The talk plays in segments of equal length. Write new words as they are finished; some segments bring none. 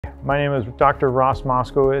My name is Dr. Ross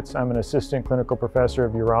Moskowitz. I'm an assistant clinical professor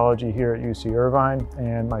of urology here at UC Irvine,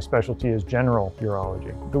 and my specialty is general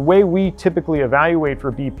urology. The way we typically evaluate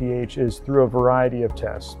for BPH is through a variety of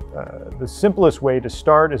tests. The simplest way to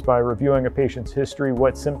start is by reviewing a patient's history,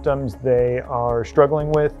 what symptoms they are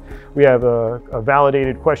struggling with. We have a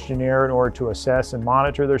validated questionnaire in order to assess and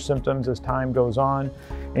monitor their symptoms as time goes on,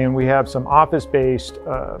 and we have some office-based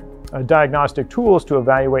diagnostic tools to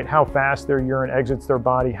evaluate how fast their urine exits their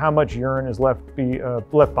body, how much urine is left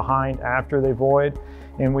behind after they void.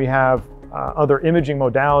 And we have other imaging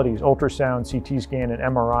modalities, ultrasound, CT scan, and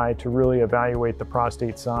MRI to really evaluate the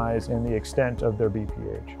prostate size and the extent of their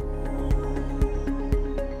BPH.